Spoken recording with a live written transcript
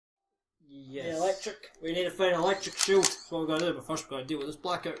Yes. The electric. We need to find an electric shield. That's what we're going to do, but first we're going to deal with this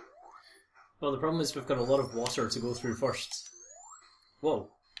blackout. Well, the problem is we've got a lot of water to go through first. Whoa.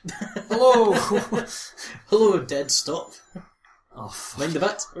 Hello! Hello, dead stop. Oh, fuck. Mind the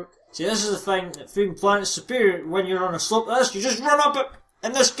bit. See, this is the thing, that Food Planet is superior. When you're on a slope like this, you just run up it.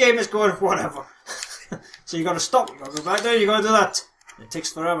 In this game, it's going whatever. So you got to stop, you got to go back down, you got to do that. It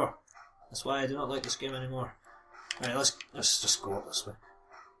takes forever. That's why I do not like this game anymore. Right, let's just go up this way.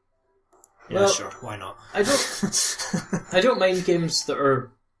 Yeah, Well, sure, why not? I don't mind games that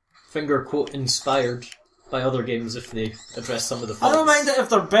are finger quote inspired by other games if they address some of the faults. I don't mind it if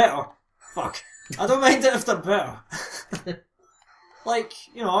they're better. Fuck. I don't mind it if they're better. Like,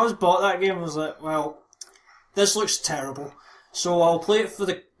 you know, I was bought that game and was like, well, this looks terrible. So I'll play it for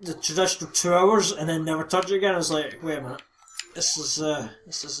the traditional 2 hours and then never touch it again. I was like, wait a minute. This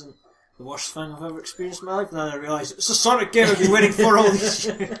isn't the worst thing I've ever experienced in my life. And then I realised it's a Sonic game I've been waiting for all these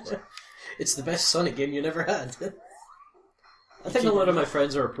years. It's the best Sonic game you never had. I think a lot of my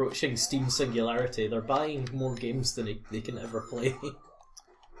friends are approaching Steam Singularity. They're buying more games than they can ever play.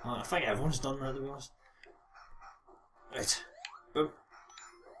 I think everyone's done that, to be honest. Right. Boom.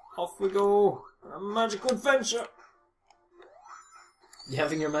 Off we go. A magical adventure. You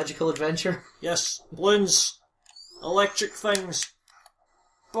having your magical adventure? Yes. Balloons. Electric things.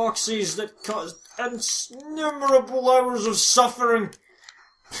 Boxes that cause innumerable hours of suffering.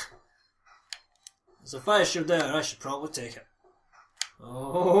 There's a fire shield there. I should probably take it.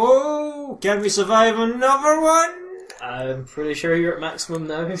 Oh, can we survive another one? I'm pretty sure you're at maximum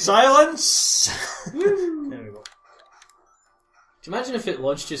now. Silence! There we go. Do you imagine if it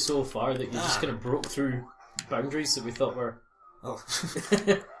launched you so far that you just kind of broke through boundaries that we thought were... Oh.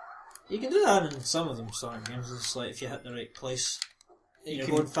 You can do that in some of them Sonic games. It's like if you hit the right place. You're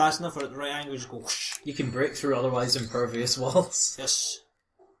going fast enough or at the right angle, you just go whoosh. You can break through otherwise impervious walls. Yes.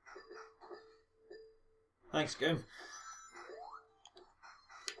 Thanks, game.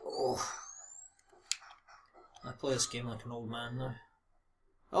 Oh. I play this game like an old man now.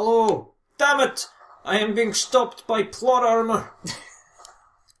 Hello! Damn it! I am being stopped by plot armor.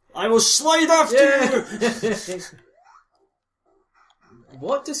 I will slide after you!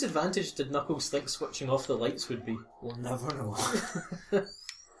 What disadvantage did Knuckles think switching off the lights would be? We'll never know.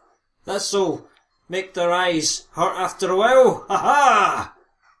 That's so. Make their eyes hurt after a while. Ha ha!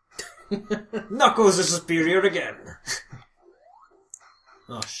 Knuckles is superior again.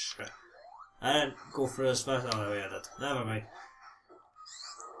 Oh shit. I didn't go for this fast. Oh yeah, I did. Never mind.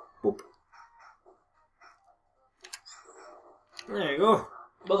 Boop. There you go.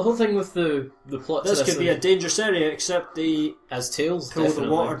 Well, the whole thing with the plot This to could be a dangerous area, except they as Tails pull definitely.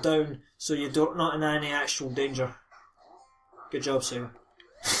 the water down so you don't not in any actual danger. Good job, Sega.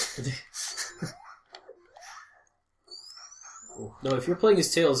 No, if you're playing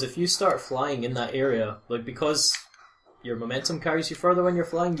as Tails, if you start flying in that area, like because your momentum carries you further when you're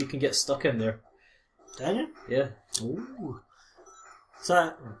flying, you can get stuck in there. Can you? Yeah. Ooh. Is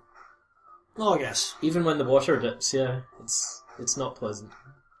that... Oh, I guess. Even when the water dips, yeah, it's not pleasant.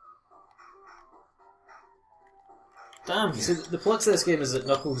 Damn. So the plot to this game is that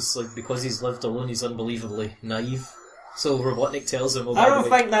Knuckles, like, because he's lived alone, he's unbelievably naive. So Robotnik tells him, I don't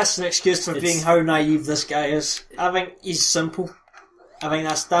think that's an excuse for being how naive this guy is. I think he's simple. I think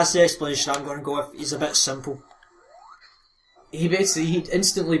that's the explanation I'm going to go with. He's a bit simple. He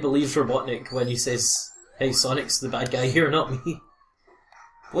instantly believes Robotnik when he says, "Hey, Sonic's the bad guy here, not me."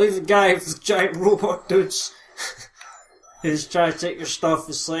 Believe the guy with the giant robot dudes who's trying to take your stuff.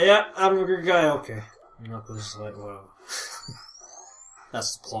 It's like, yeah, I'm a good guy, okay. And Knuckles is like, well,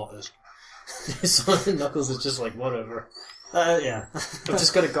 that's the plot, is. So Knuckles is just like, whatever. Yeah. I've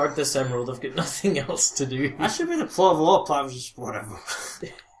just got to guard this emerald, I've got nothing else to do. That should be the plot of a lot of platforms, just whatever.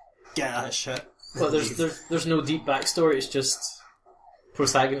 Get that shit. But there's no deep backstory, it's just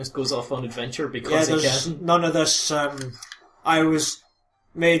protagonist goes off on adventure because he there's can. none of this, I was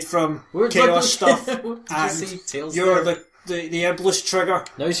made from chaos stuff, and Tails you're there. the Iblis trigger.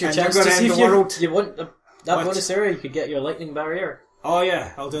 Now's your and chance you're to gonna see end if the world. you want that What? bonus area, you could get your lightning barrier. Oh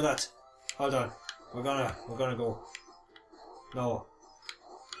yeah, I'll do that. Hold on. We're gonna go. No.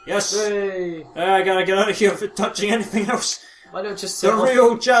 Yes! Hey! I gotta get out of here without touching anything else. Why don't just The set off,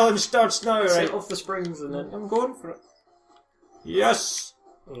 real challenge starts now, set right? off the springs and then... I'm going for it. Yes!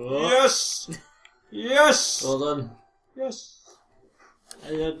 Oh. Yes! Yes! Well done. Yes!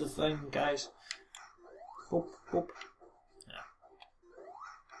 I did the thing, guys. Boop, boop. Yeah.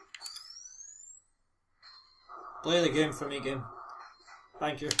 Play the game for me, game.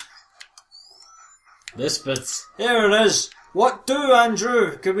 Thank you. This bit. Here it is. What do,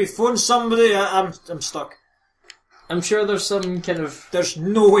 Andrew? Could we phone somebody? I'm stuck. I'm sure there's some kind of... There's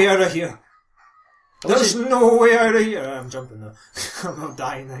no way out of here. There's no way out of here. I'm jumping now. I'm not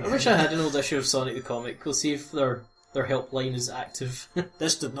dying again. I wish I had an old issue of Sonic the Comic. We'll see if their helpline is active.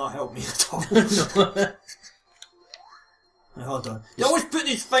 This did not help me at all. No. Now, hold on. You always put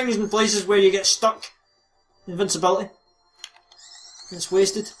these things in places where you get stuck. Invincibility. It's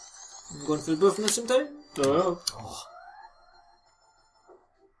wasted. I'm going through both of them sometime. Oh.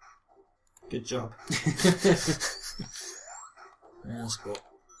 Good job. Let's go.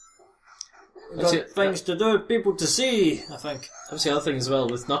 We've got things to do, people to see, I think. That was the other thing as well.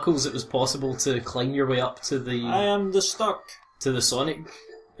 With Knuckles, it was possible to climb your way up to I am the stuck. To the Sonic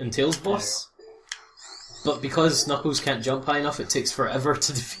and Tails boss. But because Knuckles can't jump high enough, it takes forever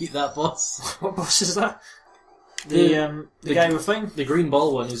to defeat that boss. What boss is that? The guy we're fighting? The green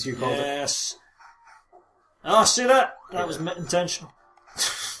ball one, as you called it. Yes. Oh, see that? That was intentional.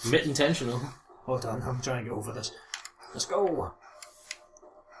 Intentional. Hold on, I'm trying to get over this. Let's go.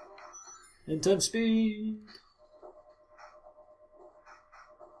 Intense speed.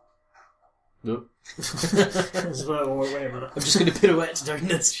 Nope. Wait a minute. I'm just going to pirouette down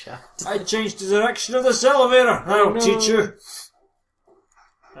this shaft. I changed the direction of this elevator. I'll teach you.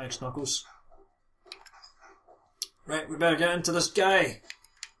 Thanks, Knuckles. Right, we better get into this guy.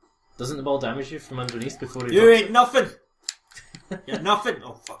 Doesn't the ball damage you from underneath before he You drops ain't nothing. You're nothing.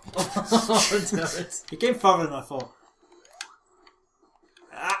 Oh, fuck. Oh, damn it. You came further than I thought.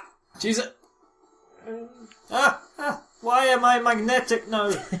 Ah. Jesus. Why am I magnetic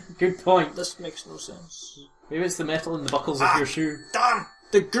now? Good point. This makes no sense. Maybe it's the metal in the buckles of your shoe. Damn!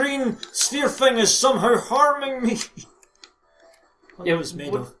 The green sphere thing is somehow harming me. What Yeah, it was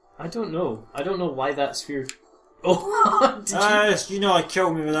made of? I don't know. I don't know why that sphere... Oh, you know I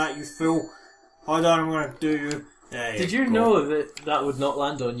killed me with that, you fool. Hold on, I'm gonna do you. Did you know that would not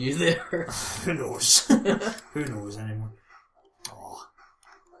land on you there? Who knows? Who knows anymore? Oh.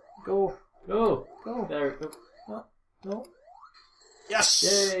 Go. There we go. No. Yes!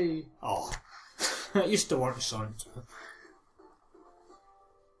 Yay! Oh. It used to work, Sonic.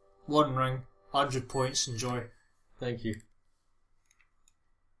 1 ring, 100 points, enjoy. Thank you.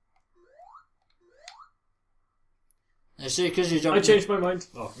 I see, because you jumped. I changed my mind.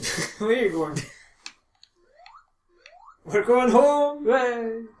 Oh. Where are you going? We're going home!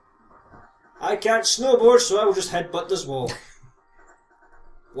 Yay! I can't snowboard, so I will just headbutt this wall.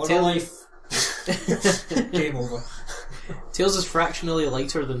 One life. Game over. Tails is fractionally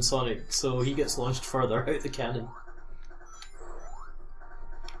lighter than Sonic, so he gets launched further out the cannon.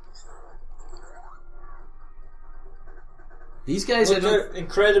 These guys Look at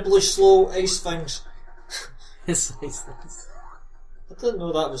incredibly slow ice things. It's nice. I didn't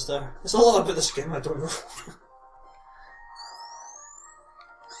know that was there. There's a lot about this game I don't know.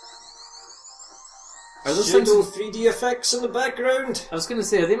 Are those Pseudo things 3D effects in the background? I was going to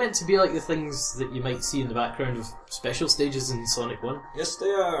say, are they meant to be like the things that you might see in the background of special stages in Sonic 1? Yes,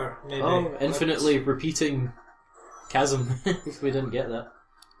 they are. Maybe. Oh, infinitely repeating chasm, if we didn't get that.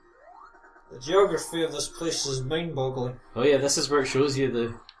 The geography of this place is mind-boggling. Oh yeah, this is where it shows you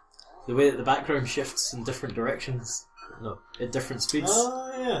the way that the background shifts in different directions. No, at different speeds.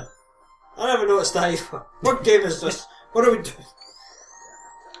 Oh, yeah. I never noticed that either. What game is this? What are we doing?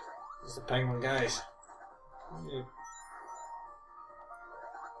 It's the penguin guys. Yeah.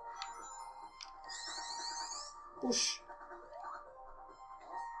 Push.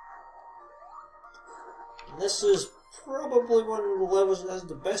 And this is probably one of the levels that has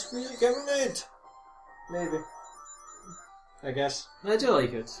the best music ever made. Maybe. I guess. I do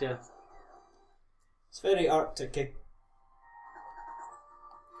like it, yeah. It's very Arctic-y.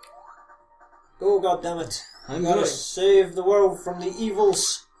 Go, goddammit. I'm You gotta going. save the world from the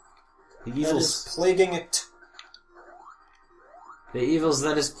evils The that evils. is plaguing it. The evils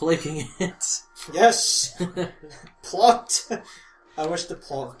that is plaguing it. Yes! Plot! I wish the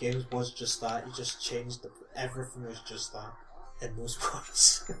plot of games was just that. You just changed everything was just that. In those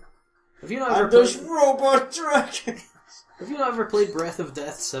words. Have you not ever And there's played? robot dragons! Have you not ever played Breath of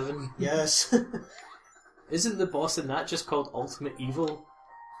Death 7? Yes. Isn't the boss in that just called Ultimate Evil?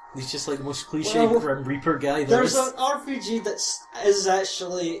 He's just like the most cliche Grim Reaper guy there There's is. an RPG that is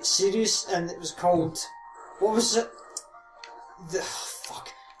actually serious, and it was called... What was it?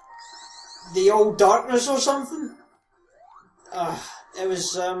 The Old Darkness or something? It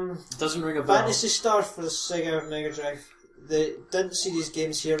was Doesn't ring a bell. Fantasy Star for the Sega Mega Drive. They didn't see these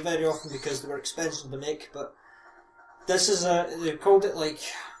games here very often because they were expensive to make, but this is they called it like...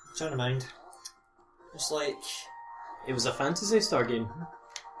 I'm trying to mind. It's like... It was a Fantasy Star game?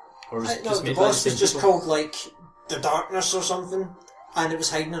 Or was it just the made by the boss same was just people? called like The Darkness or something, and it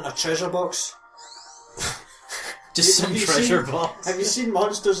was hiding in a treasure box. Just some treasure box. Have you seen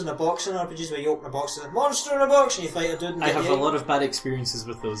monsters in a box in RPGs where you open a box and a monster in a box and you fight a dude and I get have the a egg? lot of bad experiences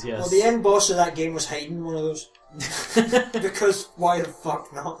with those, yes. Well, the end boss of that game was hiding one of those. Because why the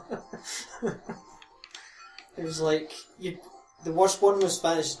fuck not? It was like, the worst one was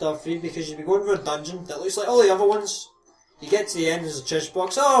Phantasy Star 3 because you'd be going for a dungeon that looks like all the other ones. You get to the end, there's a treasure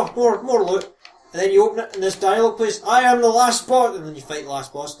box, oh, more loot. And then you open it and this dialogue plays, I am the last boss, and then you fight the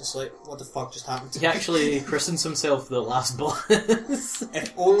last boss and it's like, what the fuck just happened to He me? actually christens himself the last boss.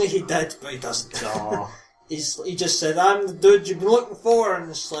 If only he did, but he doesn't. Aw. He just said, I'm the dude you've been looking for, and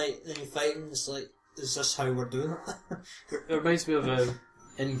it's like, then you fight him and it's like, is this how we're doing it? It reminds me of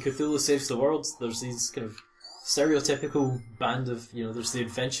in Cthulhu Saves the World, there's these kind of stereotypical band of, there's the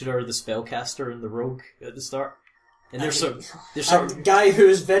adventurer, the spellcaster, and the rogue at the start. And they're sort A guy who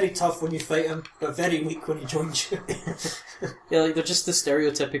is very tough when you fight him, but very weak when he joins you. yeah, like they're just the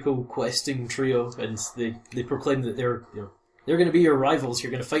stereotypical questing trio, and they proclaim that they're going to be your rivals.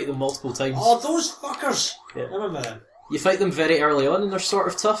 You're going to fight them multiple times. Oh, those fuckers! Yeah. I remember them. You fight them very early on, and they're sort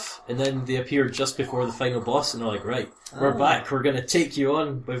of tough, and then they appear just before the final boss, and they're like, right, we're back. We're going to take you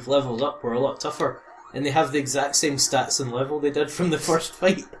on. We've leveled up. We're a lot tougher. And they have the exact same stats and level they did from the first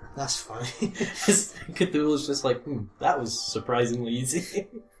fight. That's funny. Cthulhu's just like, that was surprisingly easy.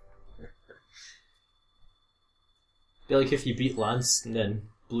 Be like if you beat Lance and then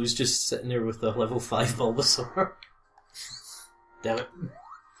Blue's just sitting there with a level 5 Bulbasaur. Damn it.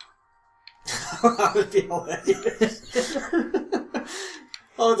 That would be hilarious.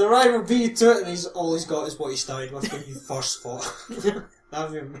 Oh, the rival beat to it, and all he's got is what he started with when you first fought. That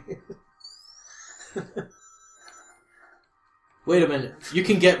would be amazing. Wait a minute, you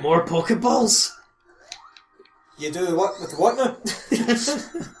can get more Pokeballs? You do what with the what now?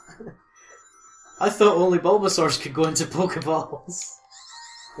 I thought only Bulbasaurs could go into Pokeballs.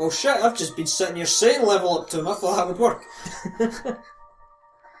 Well shit, I've just been sitting here saying level up to him, I thought that would work.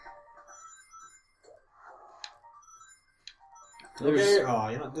 Okay. Oh,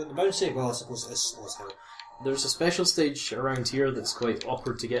 you're not doing the bouncy? Well, I suppose it is slow as hell. There's a special stage around here that's quite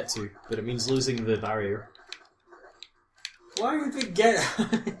awkward to get to, but it means losing the barrier. Why would we get...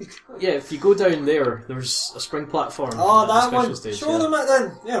 Yeah, if you go down there, there's a spring platform. Oh, at the that special one. Stage, Show them it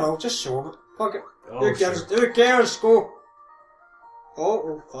then. Just show them it. Fuck it. Oh, Who cares? sure. Who cares? Go.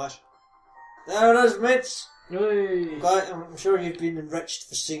 Oh, flash. There it is, mates. Hey. I'm sure you've been enriched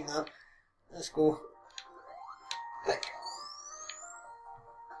for seeing that. Let's go. Pick.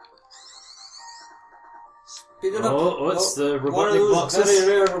 Speed it up. What's the one of Robotnik those boxes?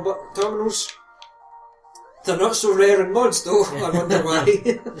 very rare terminals. They're not so rare in mods though, I wonder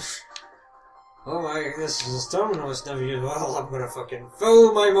why. Oh my, this is a terminal it's never used. Well, I'm gonna fucking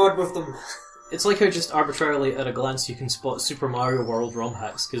fill my mod with them. It's like how just arbitrarily at a glance you can spot Super Mario World ROM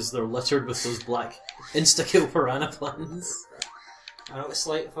hacks because they're littered with those black insta-kill piranha plans. I know, it's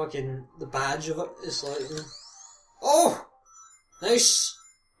like fucking the badge of it. It's like, oh! Nice!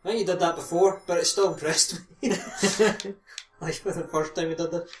 I think you did that before, but it still impressed me. Like for the first time we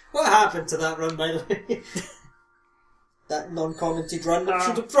did that. What happened to that run, by the way? That non-commented run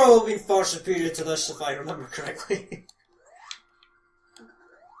should have probably been far superior to this, if I remember correctly.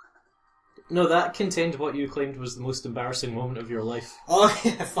 No, that contained what you claimed was the most embarrassing moment of your life. Oh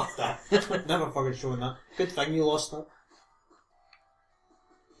yeah, fuck that. Never fucking showing that. Good thing you lost that.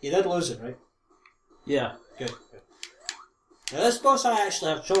 You did lose it, right? Yeah. Good. Now this boss I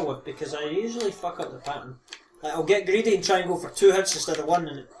actually have trouble with because I usually fuck up the pattern. Like, I'll get greedy and try and go for 2 hits instead of 1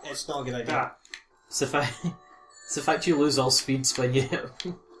 and it's not a good idea. It's the fact you lose all speeds when you hit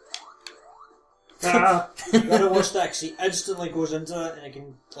him. You gotta watch that because he instantly goes into it and he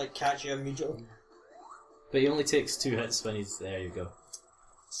can like catch you immediately. But he only takes 2 hits when he's there. You go.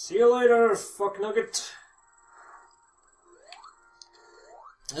 See you later, fuck nugget.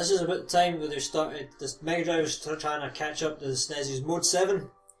 This is about the time where they started. This Mega Drive was trying to catch up to the SNES's Mode 7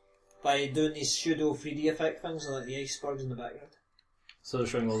 by doing these pseudo 3D effect things like the icebergs in the background. So they're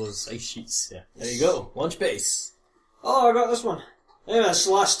showing all those ice sheets. Yeah. There you go. Launch base. Oh, I got this one. Yeah, that's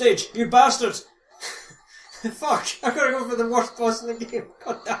the last stage. You bastard! Fuck! I gotta go for the worst boss in the game.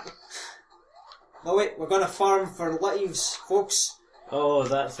 God damn. No wait, we're gonna farm for lives, folks. Oh,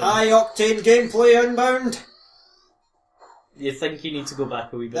 that thing. High octane gameplay inbound. You think you need to go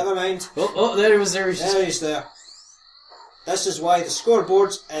back a wee bit? Never mind. Oh, there he was. There He's there. This is why the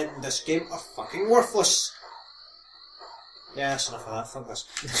scoreboards in this game are fucking worthless. Yeah, that's enough of that. Fuck this.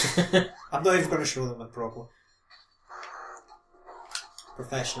 I'm not even going to show them it properly.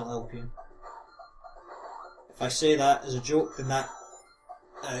 Professional LP. If I say that as a joke, then that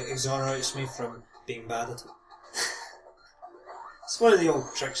exonerates me from being bad at it. It's one of the old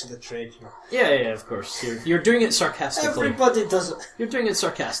tricks of the trade, you know. Yeah, of course. You're doing it sarcastically. Everybody does it. You're doing it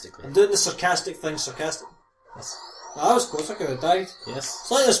sarcastically. I'm doing the sarcastic thing sarcastic. Yes. No, that was close, I could have died. Yes. It's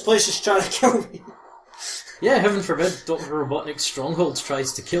like this place is trying to kill me. Yeah, heaven forbid Dr. Robotnik's stronghold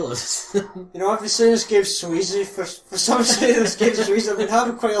tries to kill us. You know, I've been saying this game's so easy, for some saying this game's so easy, I've been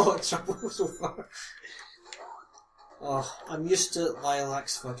having quite a lot of trouble so far. Oh, I'm used to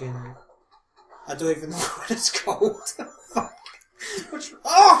Lilac's fucking... I don't even know what it's called. Fuck.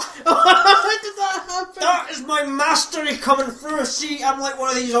 Oh! How did that happen? That is my mastery coming through. See, I'm like one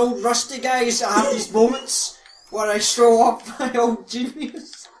of these old rusty guys that have these moments where I show up my old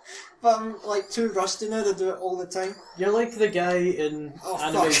genius. But I'm like too rusty now to do it all the time. You're like the guy in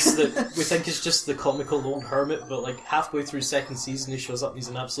animes that we think is just the comical old hermit, but like halfway through second season he shows up and he's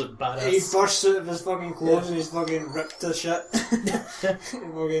an absolute badass. He bursts out of his fucking clothes and he's fucking ripped to shit.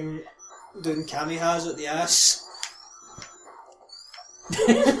 Fucking doing kamihas at the ass.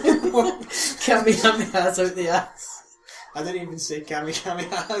 Kamehamehas out the ass. I didn't even say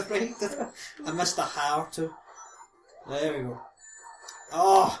kamehameha right, did I? I missed a ha or two. There we go.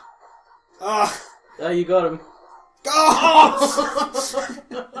 Oh! Oh! Oh, you got him. Oh!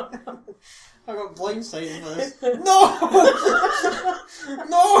 I got blindsided by this. No!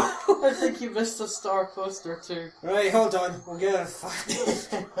 No! I think you missed a star post or two. Right, hold on. We'll get a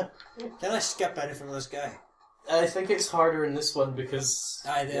Can I skip anything with this guy? I think it's harder in this one because...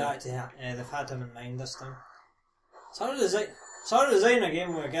 Yeah, they've had him in mind this time. It's hard to design a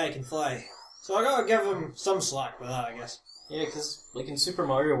game where a guy can fly. So I gotta give him some slack with that, I guess. Yeah, because like in Super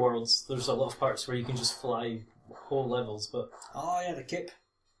Mario Worlds, there's a lot of parts where you can just fly whole levels, but... Oh yeah, the cape.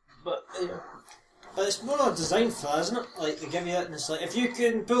 But, yeah. But it's more of a design for that, isn't it? Like, they give you it and it's like, if you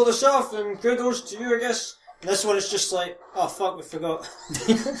can pull this off, then kudos to you, I guess. And this one is just like, oh fuck, we forgot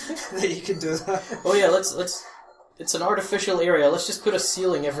that you can do that. Oh yeah, let's... It's an artificial area, let's just put a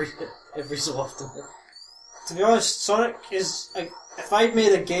ceiling every so often. To be honest, Sonic is... Like, if I'd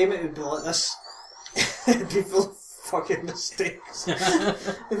made a game, it would be like this. It'd be full of fucking mistakes.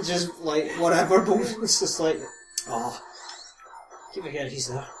 And just, like, whatever moments. Just like, oh. Keep forgetting he's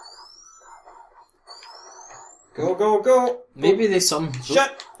there. Go, go, go! Maybe they some...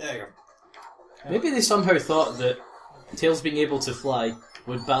 Shit! There you go. Maybe they somehow thought that Tails being able to fly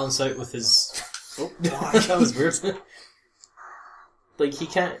would balance out with his... Oh, that was weird. Like, he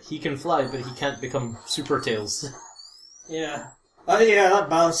can fly, but he can't become Super Tails. Yeah. Yeah, that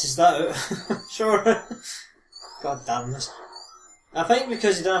balances that out. Sure. God damn this. I think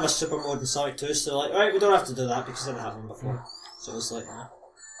because he didn't have a super mode in Sonic 2, so like, right, we don't have to do that because I didn't have him before. So it's like, yeah.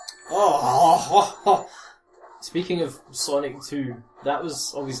 Oh. Speaking of Sonic 2, that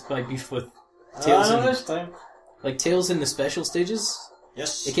was always my beef with Tails. This time. Like, Tails in the special stages.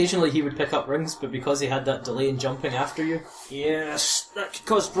 Yes. Occasionally he would pick up rings, but because he had that delay in jumping after you... Yes, that could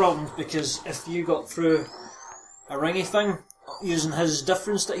cause problems, because if you got through a ringy thing, using his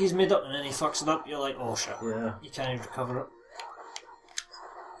difference that he's made up, and then he fucks it up, you're like, oh shit. Yeah. You can't even recover it.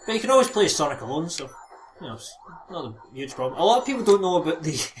 But you can always play Sonic alone, so, you know, it's not a huge problem. A lot of people don't know about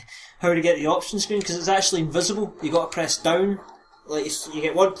the how to get the option screen, because it's actually invisible. You got to press down, like you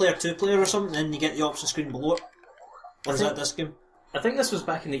get 1 player, 2 player or something, and then you get the option screen below it. Or is that this game? I think this was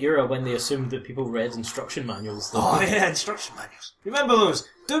back in the era when they assumed that people read instruction manuals. Though. Oh yeah, instruction manuals. Remember those?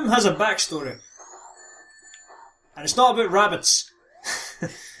 Doom has a backstory. And it's not about rabbits.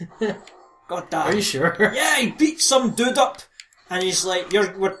 God damn. Are you sure? Yeah, he beat some dude up. And he's like,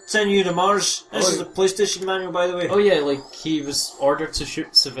 we're sending you to Mars. This is the PlayStation manual, by the way. Oh yeah, like he was ordered to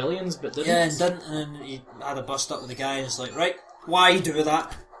shoot civilians, but didn't. Yeah, and didn't. And then he had a bust up with the guy, and it's like, right, why do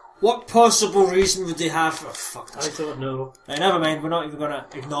that? What possible reason would they have? Oh, fuck this. I don't know. Right, never mind, we're not even going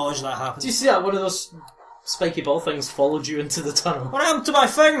to acknowledge that happened. Do you see that? One of those spiky ball things followed you into the tunnel. What happened to my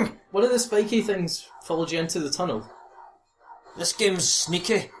thing? One of the spiky things followed you into the tunnel. This game's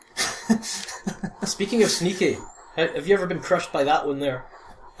sneaky. Speaking of sneaky, have you ever been crushed by that one there?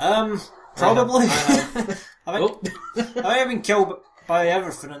 Probably. I have. I have been killed by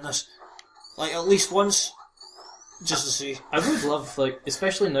everything in this. Like, at least once. Just to see. I would love, like,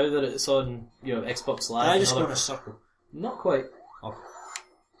 especially now that it's on, you know, Xbox Live. I just go in a circle. Not quite. Oh.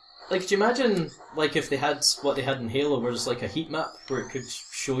 Like, do you imagine, like, if they had what they had in Halo, where it's like a heat map, where it could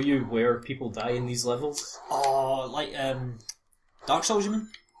show you where people die in these levels? Oh, like, Dark Souls, you mean?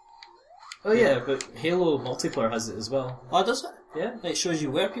 Oh yeah, but Halo multiplayer has it as well. Oh, does it? Yeah. It shows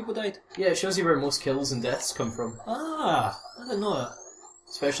you where people died? Yeah, it shows you where most kills and deaths come from. Ah, I didn't know that.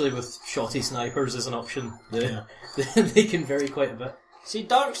 Especially with shotty snipers as an option. They can vary quite a bit. See,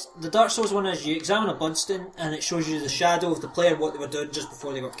 the Dark Souls one is you examine a bloodstain and it shows you the shadow of the player, what they were doing just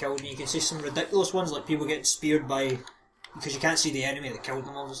before they got killed, and you can see some ridiculous ones, like people getting speared by because you can't see the enemy that killed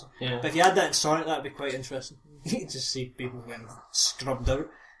them, obviously. Yeah. But if you had that in Sonic, that'd be quite interesting. You can just see people getting scrubbed out.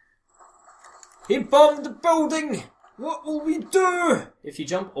 He bombed the building! What will we do? If you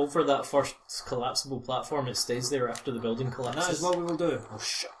jump over that first collapsible platform, it stays there after the building And collapses. that is what we will do. Oh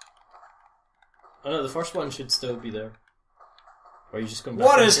shit. Oh no, the first one should still be there. Or are you just going back?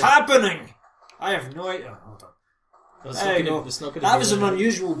 What is happening? I have no idea. Hold on. There you go. That was an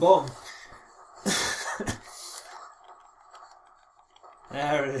unusual bomb.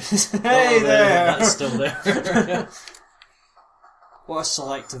 There it is. Hey there! That's still there. What a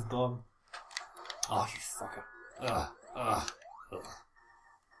selective bomb. Oh, you fucker.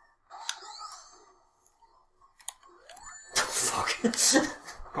 Fuck.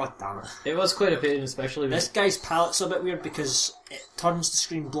 God damn it. It was quite a pain, especially with... This guy's palette's a bit weird because it turns the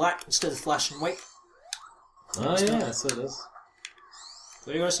screen black instead of flashing white. Oh yeah, that's what it is.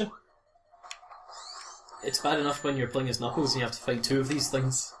 What are you going to say? It's bad enough when you're playing as Knuckles and you have to fight two of these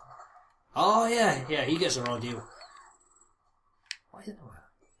things. Oh yeah, he gets a raw deal. Why didn't I?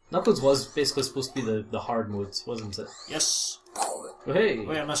 Knuckles was basically supposed to be the hard modes, wasn't it? Yes. Oh, hey!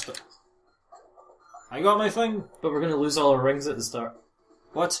 Wait, I missed it. I got my thing. But we're going to lose all our rings at the start.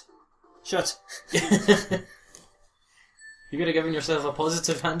 What? Shit. You could have given yourself a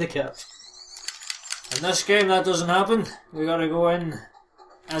positive handicap. In this game, that doesn't happen. We gotta go in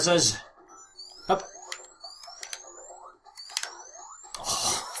as is. Up.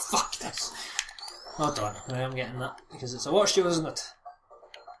 Oh, fuck this. Hold on, I am getting that because it's a water shield, isn't it?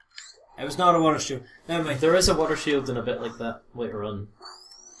 It was not a water shield. Never mind. There is a water shield and a bit like that later on.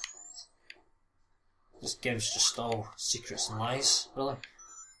 This game's just all secrets and lies, really.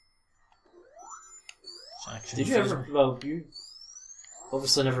 Did you ever... Well, you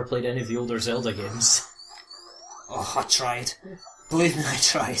obviously never played any of the older Zelda games. Oh, I tried. Believe me, I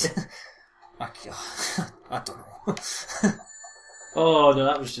tried. I don't know. Oh, no,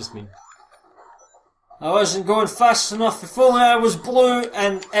 that was just mean. I wasn't going fast enough. If only I was blue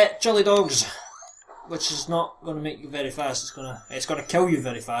and ate chili dogs. Which is not going to make you very fast. It's gonna kill you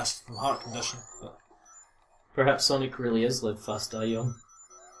very fast from heart condition. But Perhaps Sonic really is live fast, die young.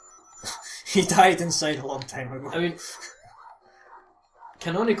 he died inside a long time ago. I mean,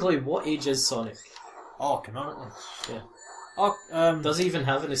 canonically, what age is Sonic? Oh, canonically. Yeah. Oh, Does he even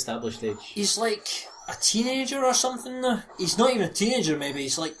have an established age? he's like a teenager or something now. He's not even a teenager, maybe.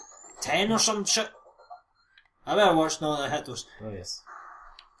 He's like 10 or some shit. I better watch now that I hit those. Oh, yes.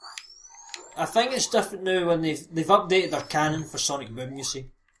 I think it's different now when they've updated their canon for Sonic Boom, you see.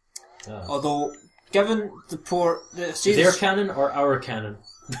 Ah. Although, given the poor... Their canon or our canon?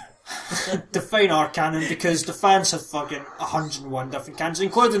 Define our canon, because the fans have fucking 101 different canons,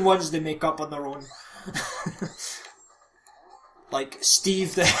 including ones they make up on their own. Like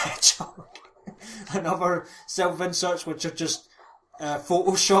Steve the Hedgehog and other self-inserts which are just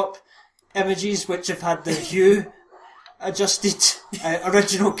Photoshop images which have had the hue adjusted.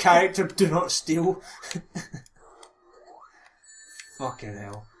 Original character, do not steal. Fucking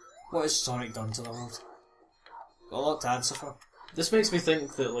hell. What has Sonic done to the world? Got a lot to answer for. This makes me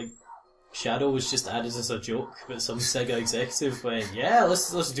think that, like, Shadow was just added as a joke, but some Sega executive went, yeah,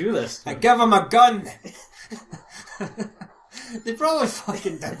 let's do this. I give him a gun! They probably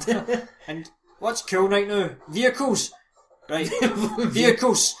fucking did. And what's cool right now? Vehicles! Right,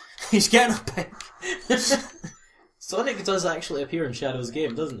 vehicles! He's getting a pick. Sonic does actually appear in Shadow's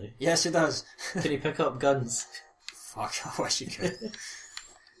game, doesn't he? Yes, he does. Can he pick up guns? Fuck, I wish he could.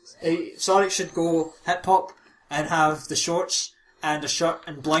 Sonic should go hip-hop and have the shorts and a shirt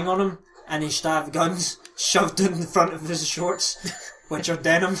and bling on him, and he should have guns shoved in the front of his shorts, which are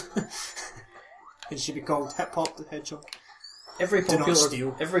denim. It should be called Hip-Hop the Hedgehog. Every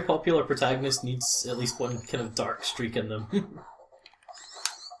popular protagonist needs at least one kind of dark streak in them.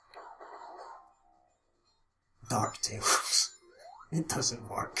 Dark Tales. It doesn't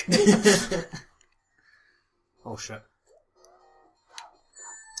work. Oh shit.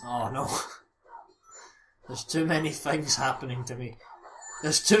 Oh no. There's too many things happening to me.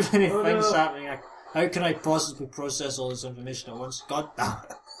 There's too many things happening. How can I possibly process all this information at once? God damn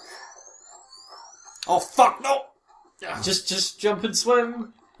it. Oh fuck, no! Just jump and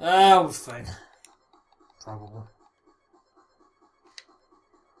swim. Ah, we're fine. Probably.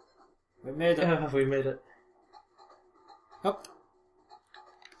 We made it. Yeah, we made it. Up.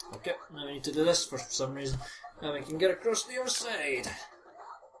 Okay, now we need to do this for some reason. Now we can get across the other side.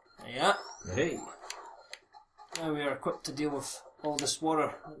 Yeah. Hey. Now we are equipped to deal with all this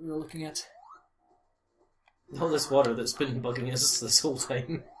water that we were looking at. All this water that's been bugging us this whole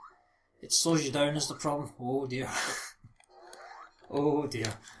time. It slows you down is the problem. Oh dear. Oh dear.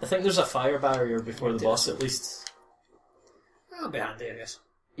 I think there's a fire barrier before the boss at least. That'll be handy, I guess.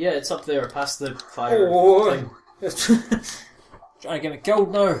 Yeah, it's up there past the fire thing. Trying to get me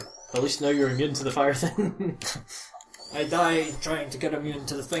killed now. At least now you're immune to the fire thing. I died trying to get immune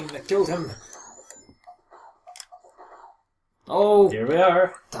to the thing that killed him. Oh, Here we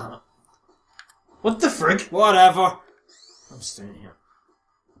are. damn it. What the frig? Whatever. I'm staying here.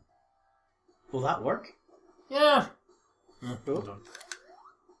 Will that work? Yeah. Cool. Hold on.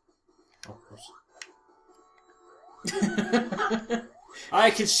 Oh, of course.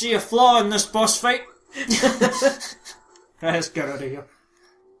 I can see a flaw in this boss fight. Let's get out of here.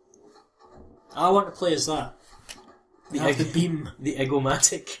 I want to play as that. The beam. The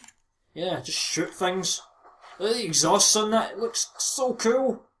Egomatic. Yeah, just shoot things. Look at the exhausts on that. It looks so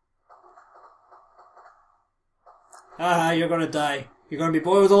cool. Ah, you're gonna die. You're gonna be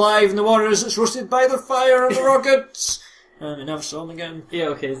boiled alive in the water as it's roasted by the fire and the rockets. And we never saw him again. Yeah,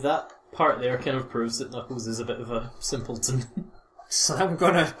 okay, that part there kind of proves that Knuckles is a bit of a simpleton. So I'm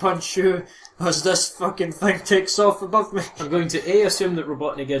gonna punch you as this fucking thing takes off above me. I'm going to A, assume that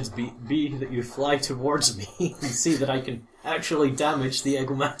Robotnik gets beat, B, that you fly towards me, and C, that I can actually damage the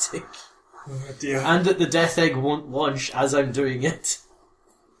Egomatic. Oh dear. And that the Death Egg won't launch as I'm doing it.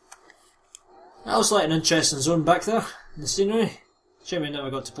 That was like an interesting zone back there, in the scenery. Shame we never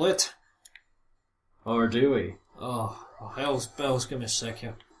got to play it. Or do we? Oh, hell's bells, give me a sec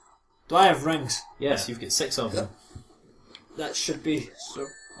here. Do I have rings? Yes, you've got 6 of them. That should be so...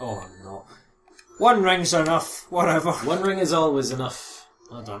 Oh no. One ring's enough, whatever. One ring is always enough.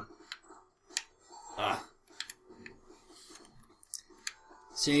 Well done. Ah.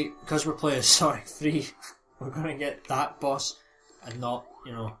 See, because we're playing Sonic 3, we're gonna get that boss and not,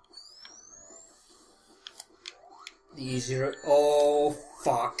 you know, the easy route. Oh,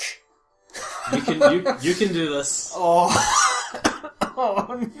 fuck. You can do this. Oh.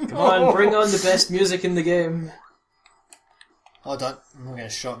 Oh no. Come on, bring on the best music in the game. Hold on, I'm not getting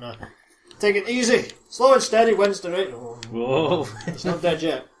shot now. Take it easy. Slow and steady wins the race. Oh, Whoa. he's not dead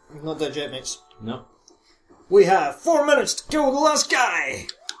yet. He's not dead yet, mates. No. We have 4 minutes to kill the last guy!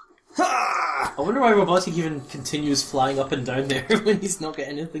 Ha! I wonder why Robotnik even continues flying up and down there when he's not got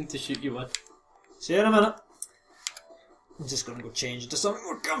anything to shoot you with. See you in a minute. I'm just gonna go change into something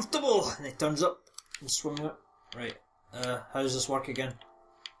more comfortable. And he turns up and swings it. Right. How does this work again?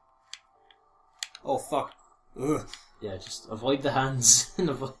 Oh fuck. Ugh. Yeah, just avoid the hands. And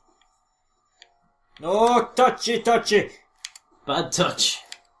avoid... No, touchy, touchy. Bad touch.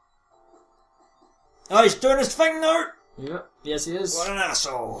 Oh, he's doing his thing now. Yep. Yes, he is. What an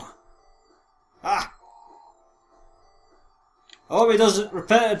asshole. Ah. I hope he doesn't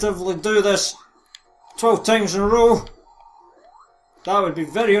repetitively do this 12 times in a row. That would be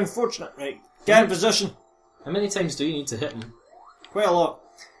very unfortunate. Right, get in position. How many times do you need to hit him? Quite a lot.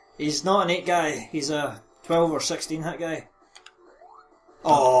 He's not an 8 guy, he's a 12 or 16 hit guy.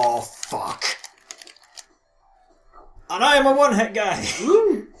 Oh, fuck. And I am a 1 hit guy.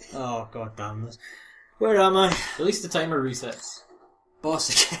 Woo! Oh, god damn this. Where am I? At least the timer resets. Boss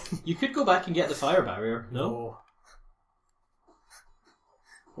again. You could go back and get the fire barrier, no? Oh.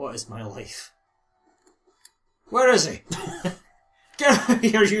 What is my life? Where is he? Get out of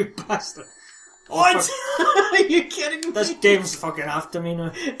here, you bastard! What? Are you kidding me? This game's fucking after me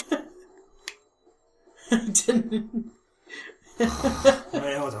now. I didn't.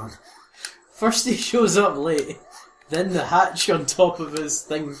 Right, hold on. First he shows up late, then the hatch on top of his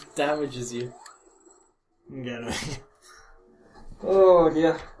thing damages you. Get out of here. Oh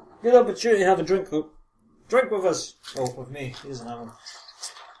dear. Good opportunity to have a drink though. Drink with us. Oh, with me. He doesn't have one.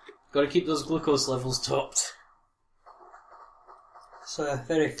 Gotta keep those glucose levels topped. It's a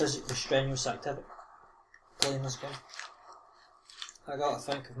very physically strenuous activity, playing this game. I gotta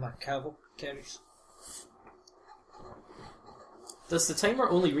think of my carries. Does the timer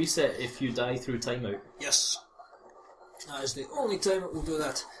only reset if you die through timeout? Yes. That is the only time it will do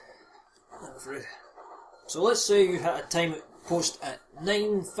that. I'm afraid. So let's say you had a time post at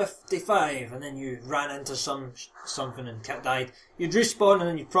 9:55 and then you ran into something and died. You'd respawn and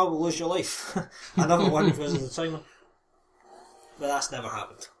then you'd probably lose your life. Another one because of the timer. But that's never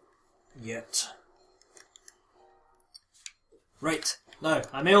happened. Yet. Right. Now,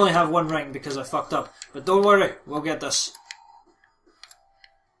 I may only have 1 ring because I fucked up. But don't worry, we'll get this.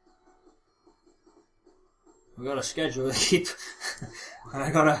 We got a schedule to keep. And I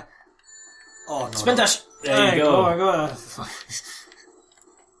gotta... Oh no. Spin dash! There you go. I gotta...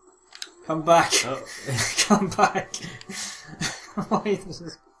 Come back. Oh. Come back. Why is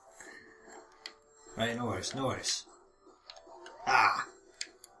this... Right, no worries, no worries. Ah!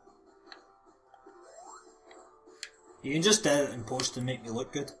 You can just edit and post and make me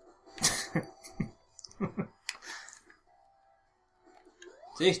look good.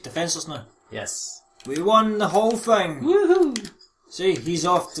 See, defenceless now. Yes. We won the whole thing. Woohoo! See, he's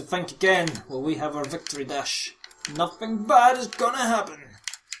off to think again while we have our victory dash. Nothing bad is gonna happen.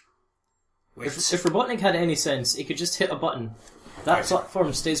 Wait. If Robotnik had any sense, he could just hit a button. That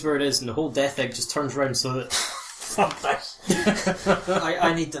platform stays where it is, and the whole death egg just turns around so that. Fuck this.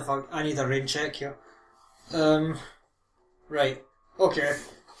 I need a rain check here. Right. Okay.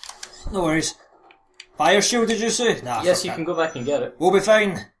 No worries. Fire shield, did you say? Nah. Yes, you can go back and get it. We'll be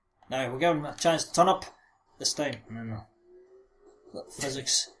fine. Now we'll give him a chance to turn up this time. No. Let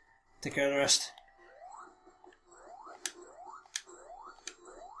physics take care of the rest.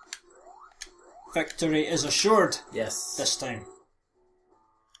 Victory is assured. Yes. This time.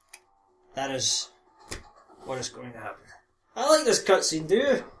 That is what is going to happen. I like this cutscene, do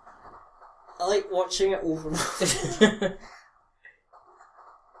you? I like watching it over and over.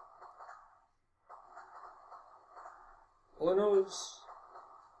 Oh no,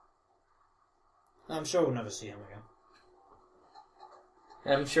 I'm sure we'll never see him again.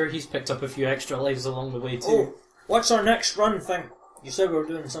 I'm sure he's picked up a few extra lives along the way too. Oh, what's our next run thing? You said we were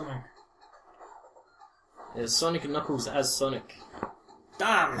doing something. It's Sonic and Knuckles as Sonic.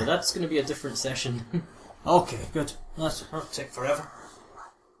 Damn! But that's going to be a different session. Okay, good. That'll take forever.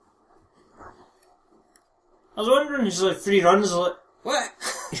 I was wondering, there's like 3 runs, like, what?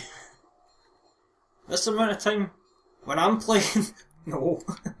 This amount of time when I'm playing? No.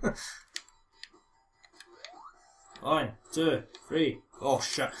 1, 2, 3. Oh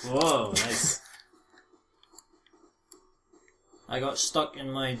shit. Whoa, nice. I got stuck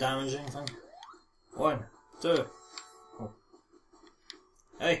in my damaging thing. 1, 2. Oh.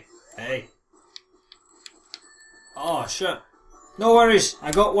 Hey. Oh shit. No worries,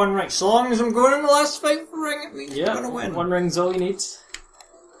 I got 1 right. So long as I'm going in the last fight for ring, it means I'm gonna win. 1 ring's all you need.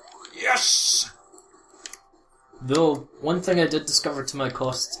 Yes! Though, one thing I did discover to my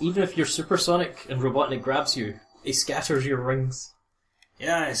cost, even if you're Supersonic and Robotnik grabs you, he scatters your rings.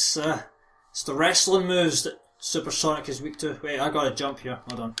 Yeah, it's the wrestling moves that Supersonic is weak to. Wait, I gotta jump here.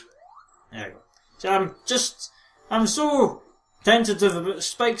 Hold on. There we go. So I'm so tentative about the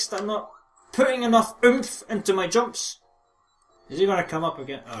spikes that I'm not putting enough oomph into my jumps. Is he gonna come up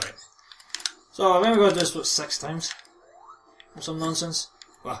again? Alright. So I'm gonna do this about 6 times. Or some nonsense.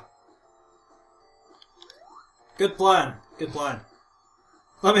 Well. Good plan.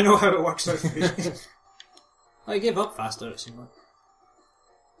 Let me know how it works out for you. I gave up faster, it seemed like.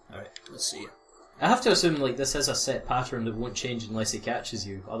 Alright, let's see. I have to assume this is a set pattern that won't change unless he catches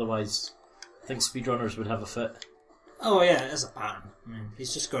you, otherwise I think speedrunners would have a fit. Oh yeah, it is a pattern. I mean,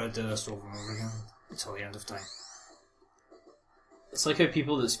 he's just got to do this over and over again until the end of time. It's like how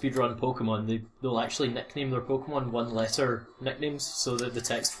people that speedrun Pokemon, they'll actually nickname their Pokemon 1-letter nicknames so that the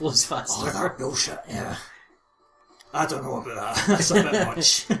text flows faster. Oh, that bullshit, yeah. I don't know about that. That's a bit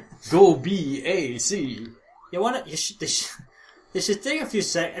much. Go B-A-C. They should take a few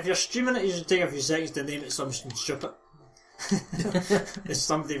seconds. If you're streaming it, you should take a few seconds to name it something stupid. If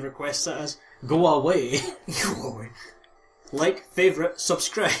somebody requests it as. Go away. Go away. Like, favourite,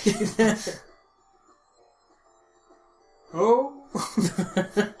 subscribe. Oh.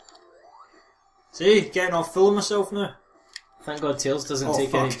 See, getting all full of myself now. Thank God Tails doesn't take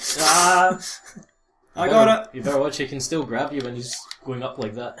fuck. any. Ah! I got it. You better watch, he can still grab you when he's going up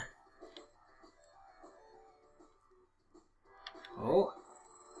like that. Oh.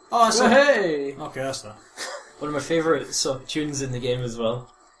 Oh, that's hey! Okay, that's that. One of my favourite tunes in the game as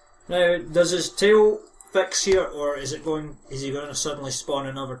well. Now, does his tail fix here, or is he going to suddenly spawn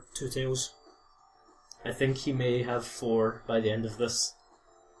another 2 tails? I think he may have 4 by the end of this.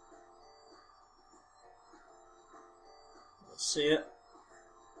 Let's see it.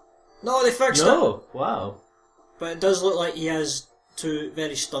 No, they fixed it! No! Wow. But it does look like he has 2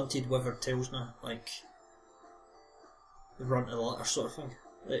 very stunted withered tails now, like the runt of the litter sort of thing.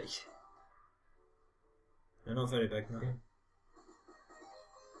 Like, they're not very big now.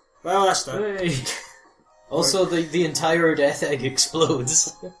 Well, that's that. Hey. Also, the entire death egg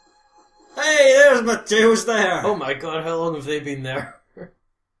explodes. Hey, there's my tails there! Oh my god, how long have they been there?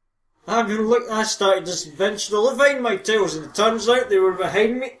 I started this adventure to find my tails, and it turns out they were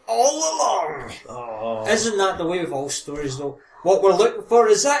behind me all along! Oh. Isn't that the way with all stories, though? What we're looking for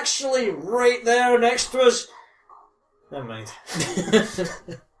is actually right there next to us. Never mind.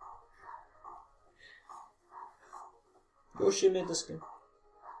 Yoshi made this game.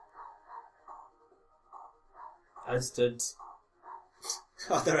 As did...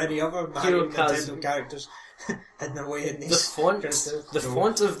 Are there any other Mario Nintendo characters hidden away in these? The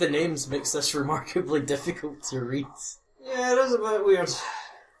font of the names makes this remarkably difficult to read. Yeah, it is a bit weird.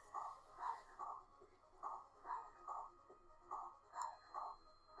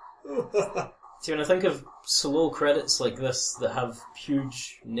 See, when I think of slow credits like this that have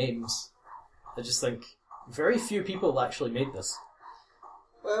huge names, I just think very few people actually made this.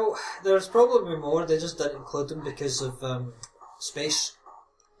 Well, there's probably more, they just didn't include them because of space.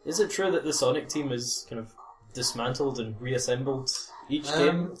 Is it true that the Sonic team is kind of dismantled and reassembled each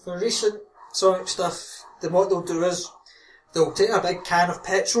game? For recent Sonic stuff, what they'll do is they'll take a big can of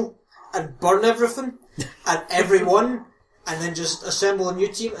petrol and burn everything and everyone, and then just assemble a new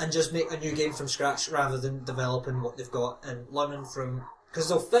team and just make a new game from scratch rather than developing what they've got and learning from. Because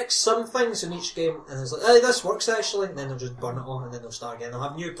they'll fix some things in each game and it's like, hey, this works actually, and then they'll just burn it all and then they'll start again. They'll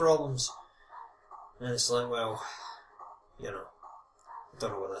have new problems. And it's like, well, you know, I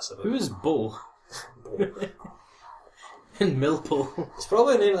don't know what that's about. Who is Bo? Bo. In Millpool. It's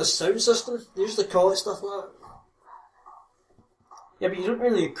probably the name of the sound system. They usually call it stuff like that. Yeah, but you don't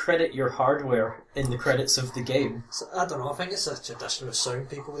really credit your hardware in the credits of the game. So, I don't know, I think it's a tradition with sound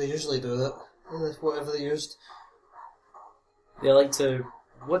people. They usually do that. Whatever they used. They like to...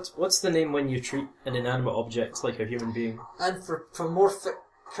 What's the name when you treat an inanimate object like a human being?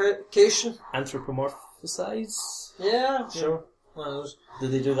 Anthropomorphication? Anthropomorphisize? Yeah, sure. One of those. Do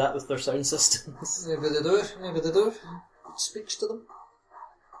they do that with their sound systems? Maybe they do. Maybe they do. It speaks to them.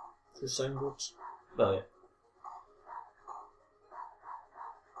 Through soundboards. Well, yeah.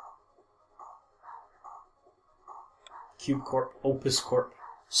 Cube Corp, Opus Corp.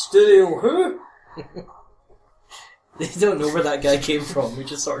 Studio who? They don't know where that guy came from. He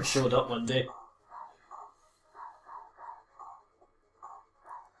just sort of showed up one day.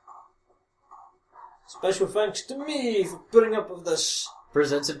 Special thanks to me for putting up with this.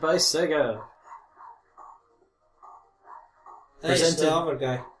 Presented by Sega. It's the other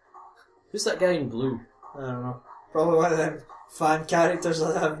guy. Who's that guy in blue? I don't know. Probably one of them fan characters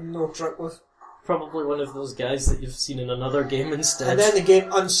that I have no truck with. Probably one of those guys that you've seen in another game instead. And then the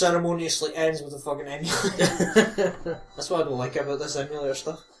game unceremoniously ends with a fucking emulator. That's what I don't like about this emulator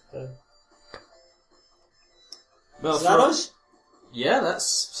stuff. Well, is that us? Yeah, that's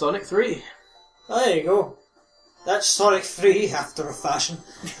Sonic 3. Oh, there you go. That's Sonic 3 after a fashion.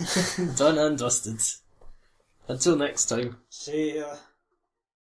 Done and dusted. Until next time. See ya.